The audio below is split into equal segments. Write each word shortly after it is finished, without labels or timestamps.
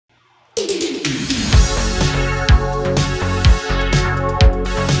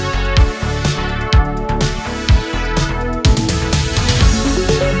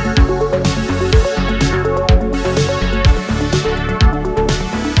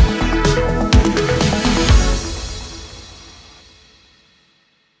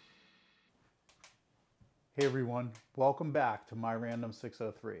Hey everyone, welcome back to My Random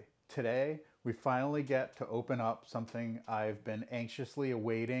 603. Today, we finally get to open up something I've been anxiously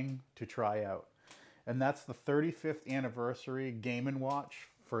awaiting to try out. And that's the 35th anniversary Game & Watch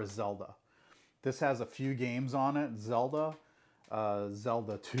for Zelda. This has a few games on it, Zelda,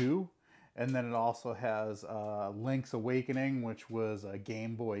 Zelda 2, and then it also has Link's Awakening, which was a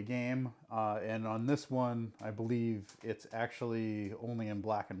Game Boy game. And on this one, I believe it's actually only in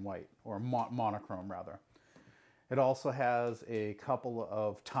black and white, or monochrome rather. It also has a couple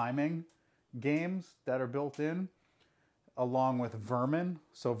of timing games that are built in, along with Vermin.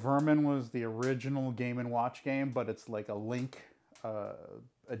 So Vermin was the original Game & Watch game, but it's like a Link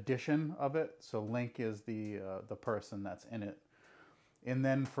edition of it. So Link is the person that's in it. And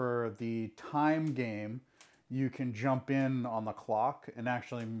then for the time game, you can jump in on the clock and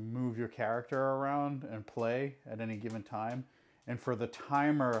actually move your character around and play at any given time. And for the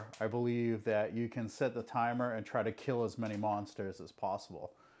timer, I believe that you can set the timer and try to kill as many monsters as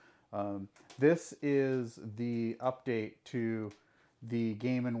possible. This is the update to the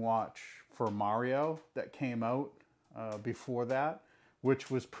Game & Watch for Mario that came out before that,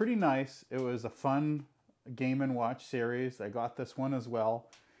 which was pretty nice. It was a fun Game & Watch series. I got this one as well.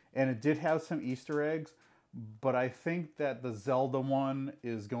 And it did have some Easter eggs, but I think that the Zelda one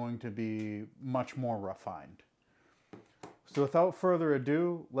is going to be much more refined. So without further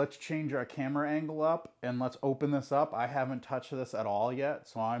ado, let's change our camera angle up and let's open this up. I haven't touched this at all yet,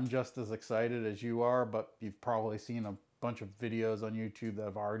 so I'm just as excited as you are, but you've probably seen a bunch of videos on YouTube that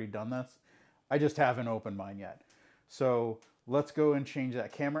have already done this. I just haven't opened mine yet. So let's go and change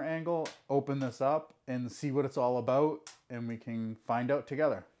that camera angle, open this up and see what it's all about, and we can find out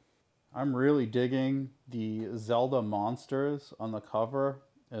together. I'm really digging the Zelda monsters on the cover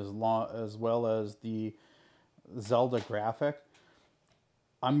as well as the Zelda graphic.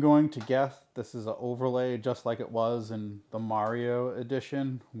 I'm going to guess this is an overlay just like it was in the Mario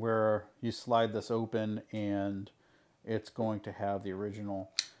edition, where you slide this open and it's going to have the original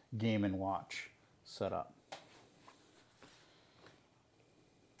Game & Watch set up.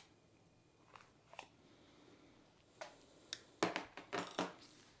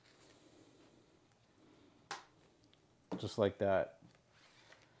 Just like that.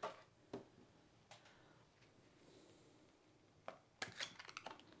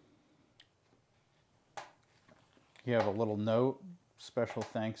 You have a little note, special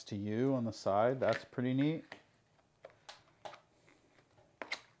thanks to you, on the side. That's pretty neat.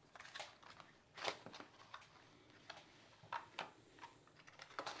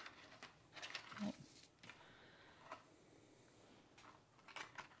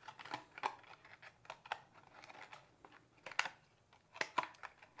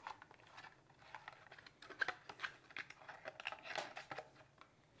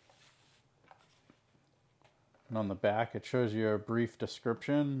 And on the back, it shows you a brief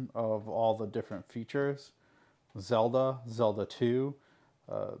description of all the different features. Zelda, Zelda 2,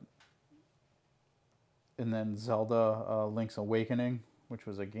 and then Zelda Link's Awakening, which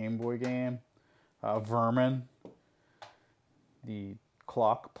was a Game Boy game. Vermin, the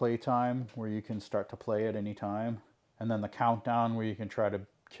clock playtime, where you can start to play at any time. And then the countdown, where you can try to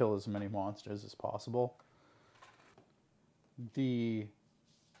kill as many monsters as possible. The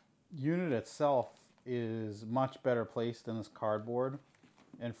unit itself is much better placed in this cardboard,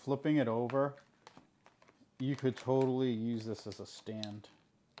 and flipping it over, you could totally use this as a stand.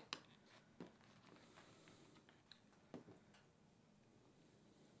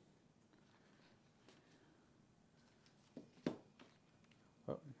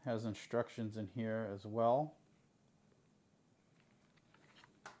 Oh, has instructions in here as well.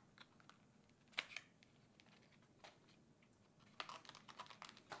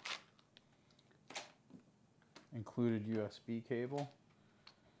 Included USB cable.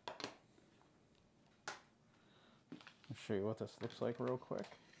 I'll show you what this looks like real quick.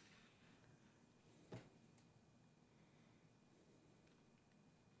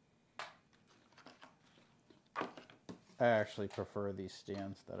 I actually prefer these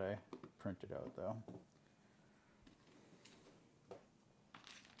stands that I printed out though.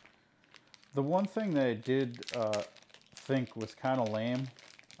 The one thing that I did think was kind of lame,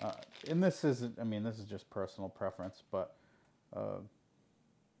 and this isn't, I mean, this is just personal preference, but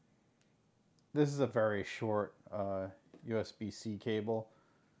this is a very short USB-C cable.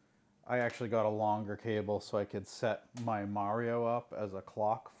 I actually got a longer cable so I could set my Mario up as a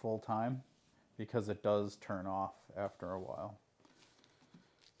clock full time, because it does turn off after a while.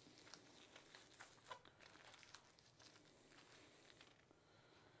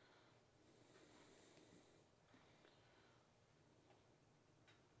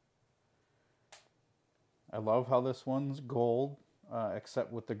 I love how this one's gold,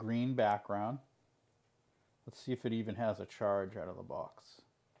 except with the green background. Let's see if it even has a charge out of the box.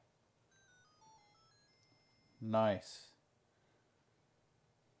 Nice.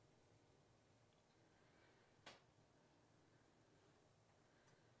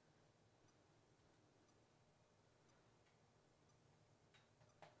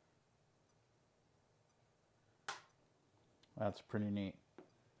 That's pretty neat.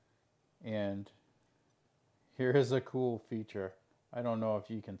 And here is a cool feature. I don't know if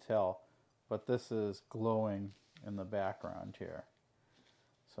you can tell, but this is glowing in the background here.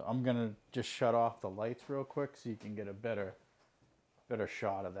 So I'm gonna just shut off the lights real quick so you can get a better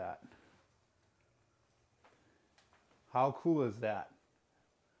shot of that. How cool is that?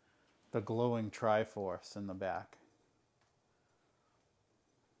 The glowing Triforce in the back.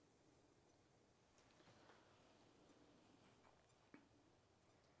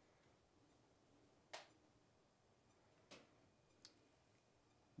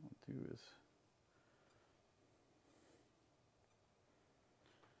 What I'll do is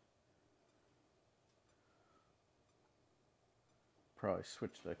probably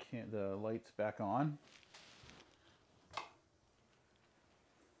switch the lights back on.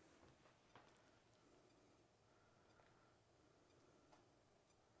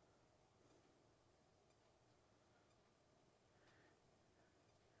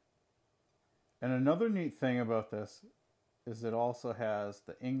 And another neat thing about this is it also has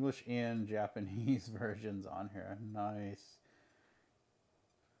the English and Japanese versions on here. Nice.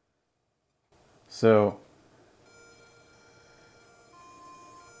 So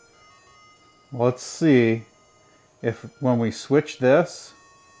let's see if when we switch this,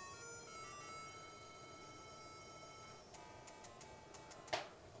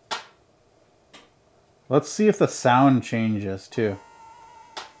 let's see if the sound changes too.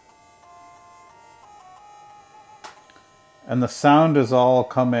 And the sound is all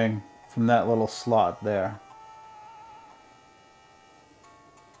coming from that little slot there.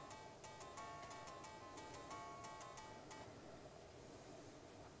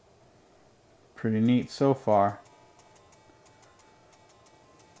 Pretty neat so far.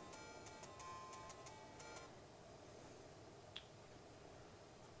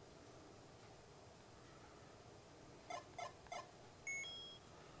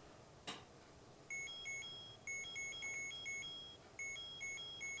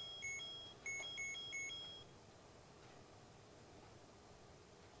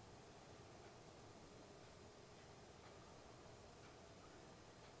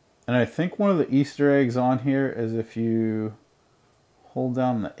 And I think one of the Easter eggs on here is if you hold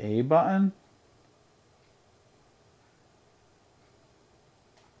down the A button,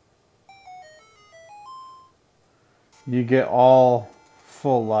 you get all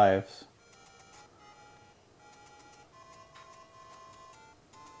full lives.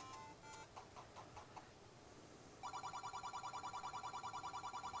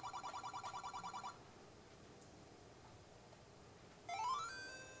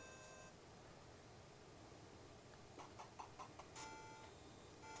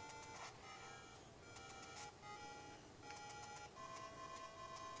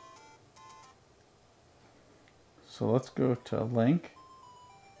 So let's go to Link.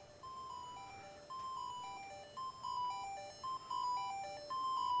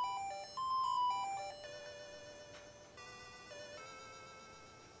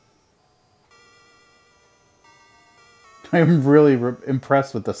 I'm really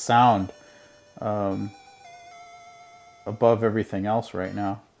impressed with the sound above everything else right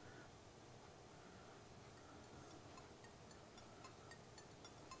now.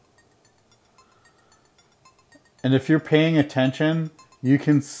 And if you're paying attention, you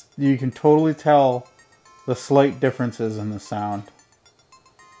can totally tell the slight differences in the sound.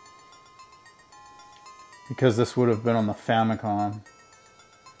 Because this would have been on the Famicom.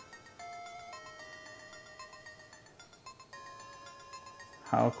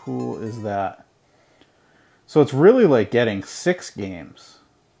 How cool is that? So it's really like getting 6 games.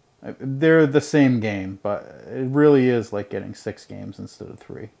 They're the same game, but it really is like getting 6 games instead of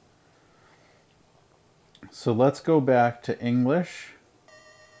 3. So let's go back to English.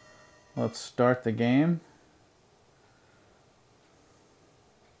 Let's start the game.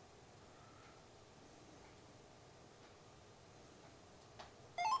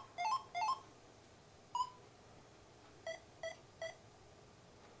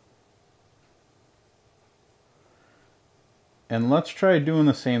 And let's try doing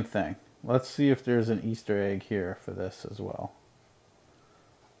the same thing. Let's see if there's an Easter egg here for this as well.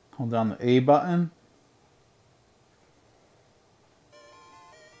 Hold down the A button.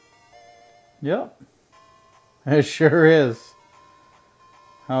 Yep. It sure is.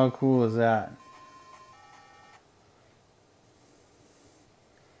 How cool is that?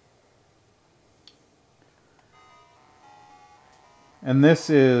 And this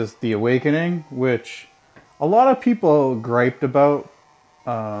is The Awakening, which a lot of people griped about,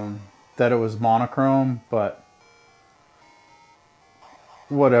 that it was monochrome, but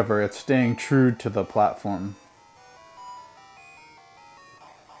whatever, it's staying true to the platform.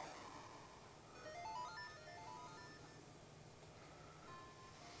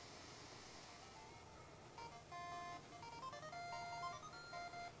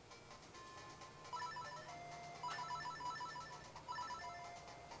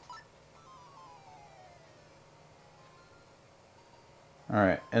 All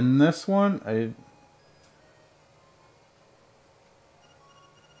right, and this one,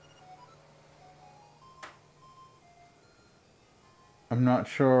 I'm not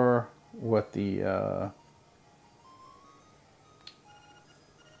sure what the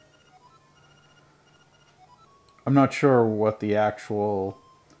I'm not sure what the actual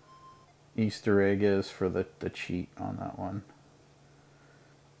Easter egg is for the cheat on that one.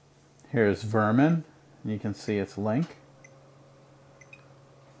 Here's Vermin. You can see it's Link.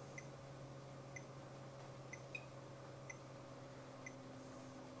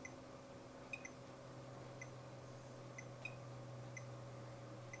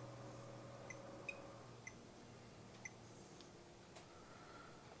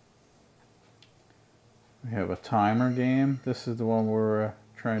 We have a timer game. This is the one where we're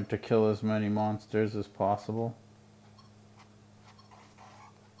trying to kill as many monsters as possible.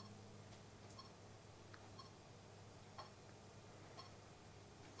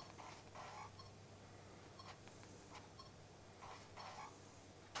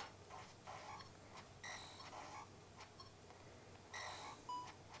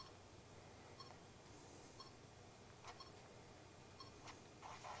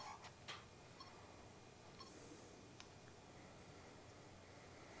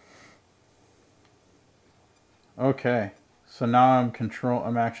 Okay, so now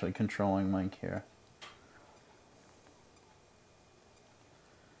I'm actually controlling Link here.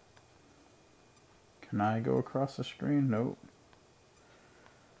 Can I go across the screen? Nope.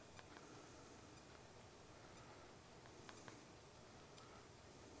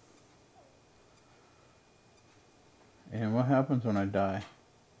 And what happens when I die?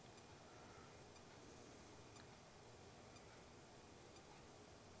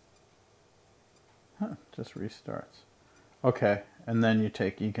 Huh, just restarts. Okay, and then you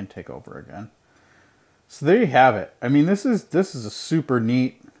can take over again. So there you have it. I mean, this is a super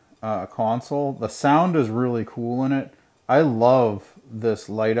neat console. The sound is really cool in it. I love this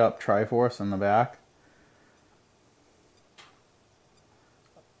light up Triforce in the back.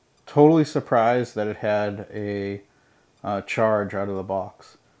 Totally surprised that it had a charge out of the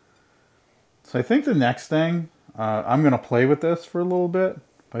box. So I think the next thing, I'm going to play with this for a little bit.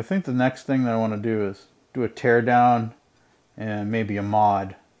 But I think the next thing that I want to do is do a teardown and maybe a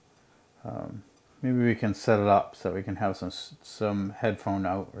mod. Maybe we can set it up so we can have some headphone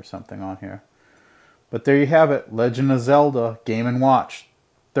out or something on here. But there you have it, Legend of Zelda Game & Watch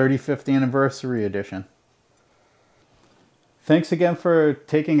 35th Anniversary Edition. Thanks again for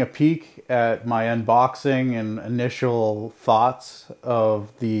taking a peek at my unboxing and initial thoughts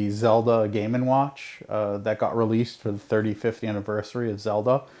of the Zelda Game & Watch that got released for the 35th anniversary of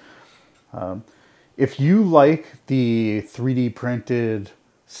Zelda. If you like the 3D printed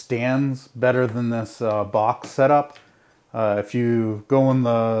stands better than this box setup, if you go in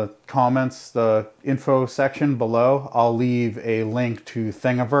the comments, the info section below, I'll leave a link to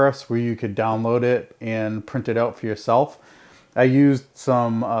Thingiverse where you could download it and print it out for yourself. I used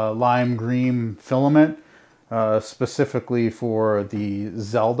some lime green filament specifically for the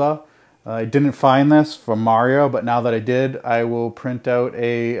Zelda. I didn't find this for Mario, but now that I did, I will print out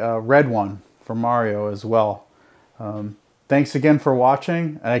a red one for Mario as well. Thanks again for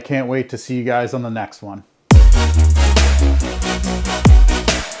watching, and I can't wait to see you guys on the next one.